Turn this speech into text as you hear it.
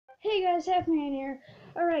Hey guys, Halfman here.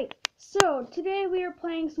 Alright, so today we are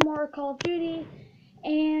playing some more Call of Duty,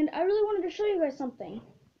 and I really wanted to show you guys something.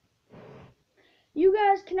 You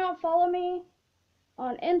guys can now follow me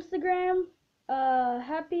on Instagram,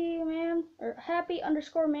 happy_man8.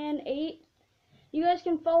 You guys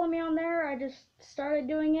can follow me on there. I just started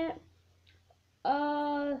doing it.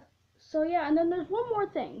 So yeah, and then there's one more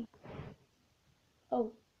thing.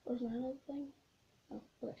 Oh, there's not another thing? Oh,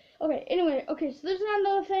 okay. Okay, anyway, so there's not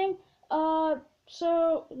another thing.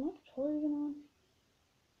 So, am I totally on?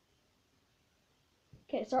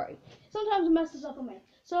 Okay, sorry. Sometimes it messes up on me.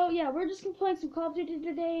 So, yeah, we're just gonna play some Call of Duty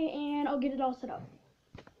today, and I'll get it all set up.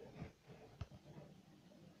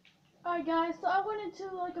 Alright, guys, so I went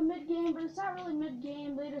into, like, a mid-game, but it's not really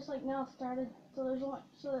mid-game. They just, like, now started. So,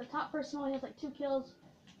 so the top person only has, like, 2 kills.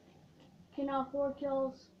 Okay, now 4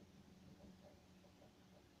 kills.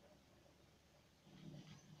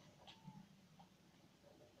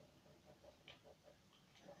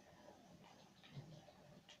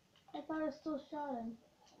 I thought I still shot him.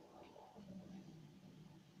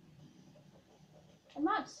 I'm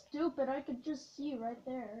not stupid. I could just see you right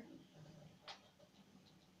there.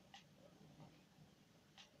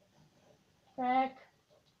 Heck.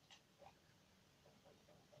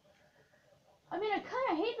 I mean, I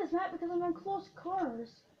kind of hate this map because I'm in close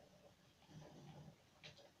corners.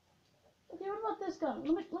 Okay, what about this gun?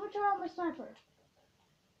 Let me try out my sniper.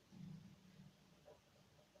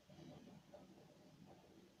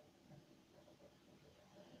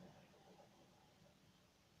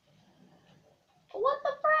 What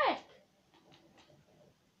the frick?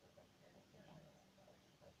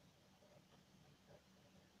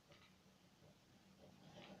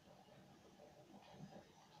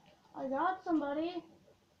 I got somebody.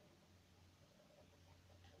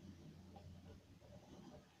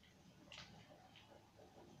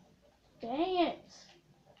 Dang it.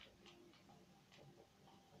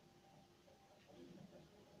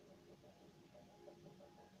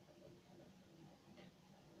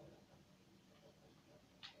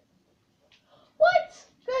 What?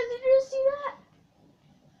 Guys, did you see that?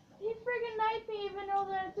 He friggin' knifed me even though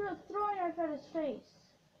that I threw a throwing knife at his face.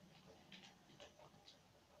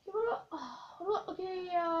 Okay,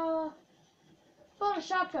 about a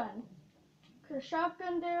shotgun. Could a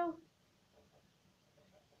shotgun do?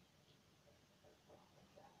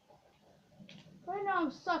 Right now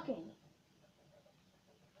I'm sucking.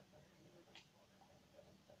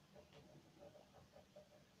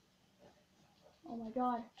 Oh my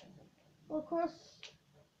god. Well, of course,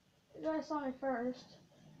 you guys saw me first.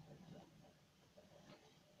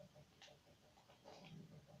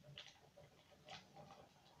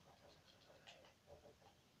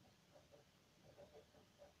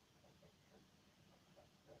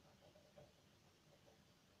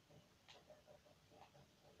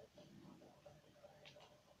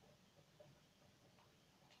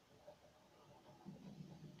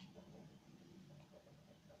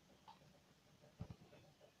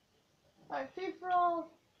 Alright, free for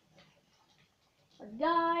all. I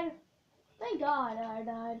died. Thank God I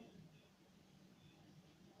died.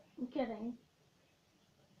 I'm kidding.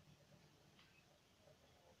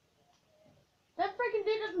 That freaking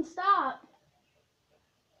dude doesn't stop.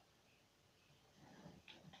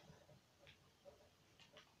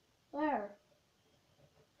 There.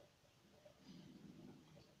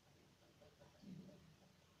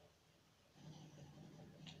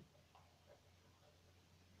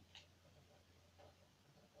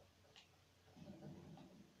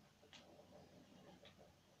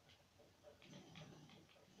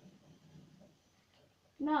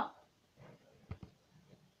 No.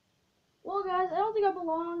 Well, guys, I don't think I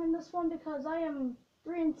belong in this one because I am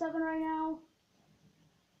 3-7 right now.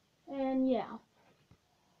 And yeah.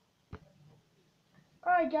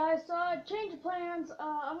 Alright, guys, so I changed the plans.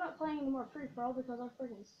 I'm not playing anymore free-for-all because I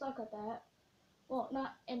freaking suck at that. Well,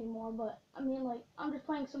 not anymore, but I mean, like, I'm just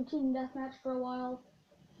playing some team deathmatch for a while.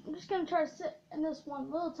 I'm just gonna try to sit in this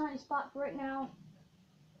one little tiny spot for right now.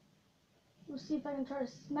 We'll see if I can try to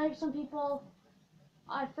snipe some people.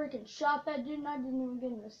 I freaking shot that dude and I didn't even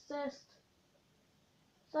get an assist.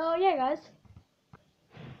 So, yeah, guys.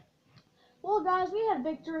 Well, guys, we had a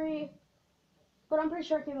victory, but I'm pretty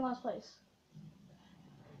sure I came in last place.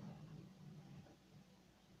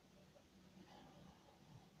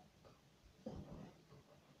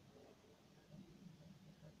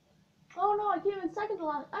 Oh no, I came in second to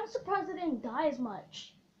last. I'm surprised I didn't die as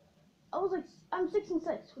much. I'm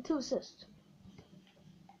 6-6 with 2 assists.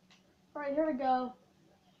 Alright, here we go.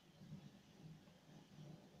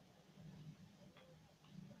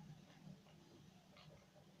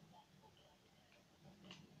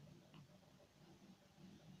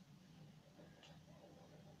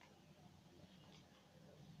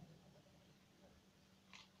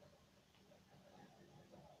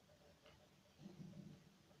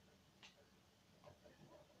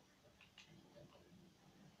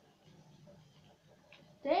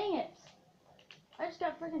 Dang it! I just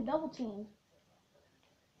got freaking double teamed.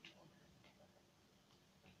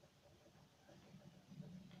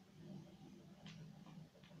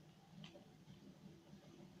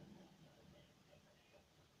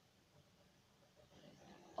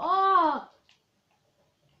 Oh!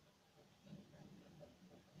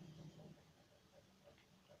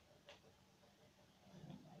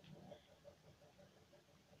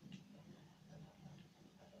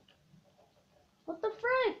 What the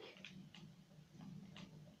frick?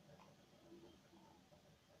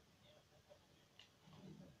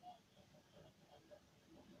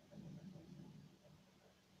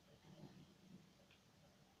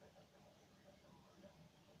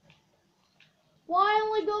 Why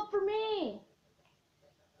only go for me?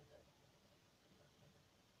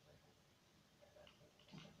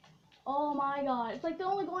 Oh my god, it's like they're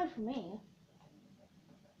only going for me.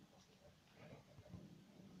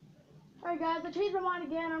 Alright guys, I changed my mind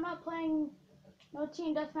again. I'm not playing no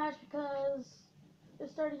team deathmatch because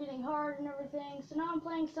it started getting hard and everything. So now I'm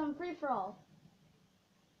playing some free-for-all.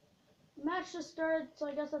 The match just started, so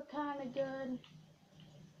I guess that's kind of good.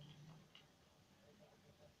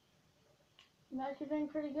 I'm actually doing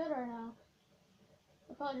pretty good right now.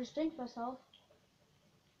 I probably just jinxed myself.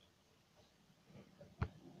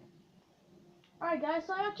 Alright guys,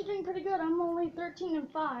 so I'm actually doing pretty good. I'm only 13-5.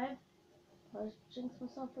 I just jinxed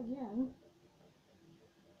myself again.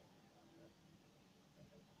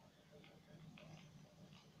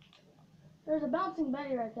 There's a bouncing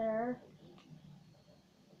Betty right there.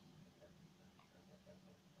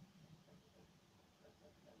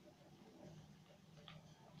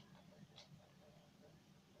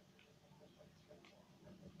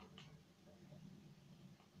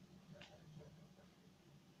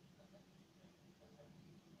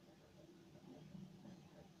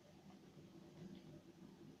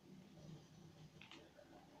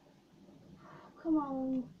 Come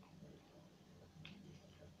on.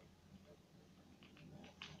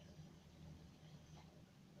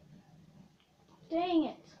 Dang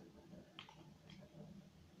it.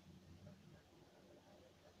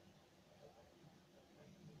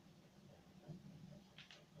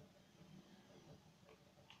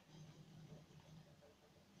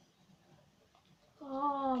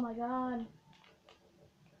 Oh my god.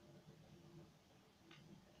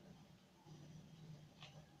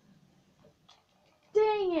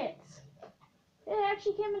 Dang it. It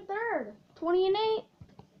actually came in third. 20-8.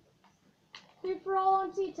 Free for all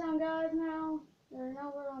on C-Town, guys, now. Or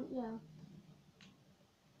now we're on, yeah.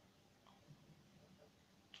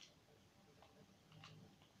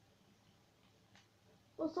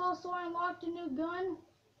 Let's also unlock a new gun.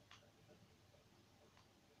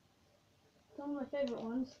 It's one of my favorite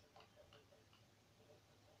ones.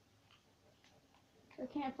 I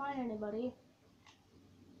can't find anybody.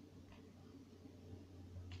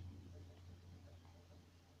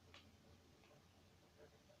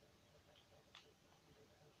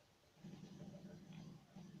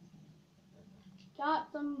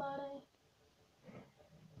 Got somebody.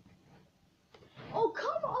 Oh,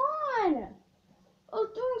 come on! I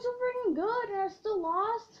was doing so freaking good and I still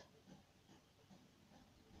lost.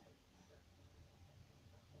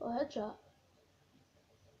 Oh, headshot.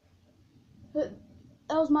 That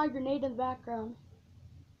was my grenade in the background.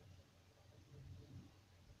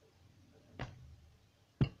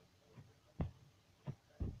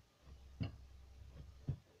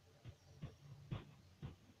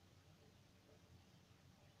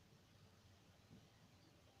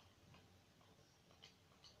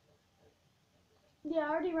 Yeah, I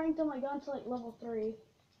already ranked on my gun to like level 3.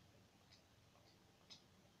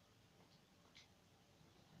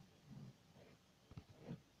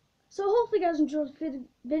 So hopefully you guys enjoyed the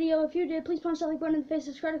video. If you did, please punch that like button in the face,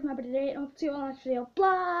 subscribe to my channel today, and I'll see you all in the next video.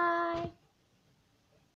 Bye!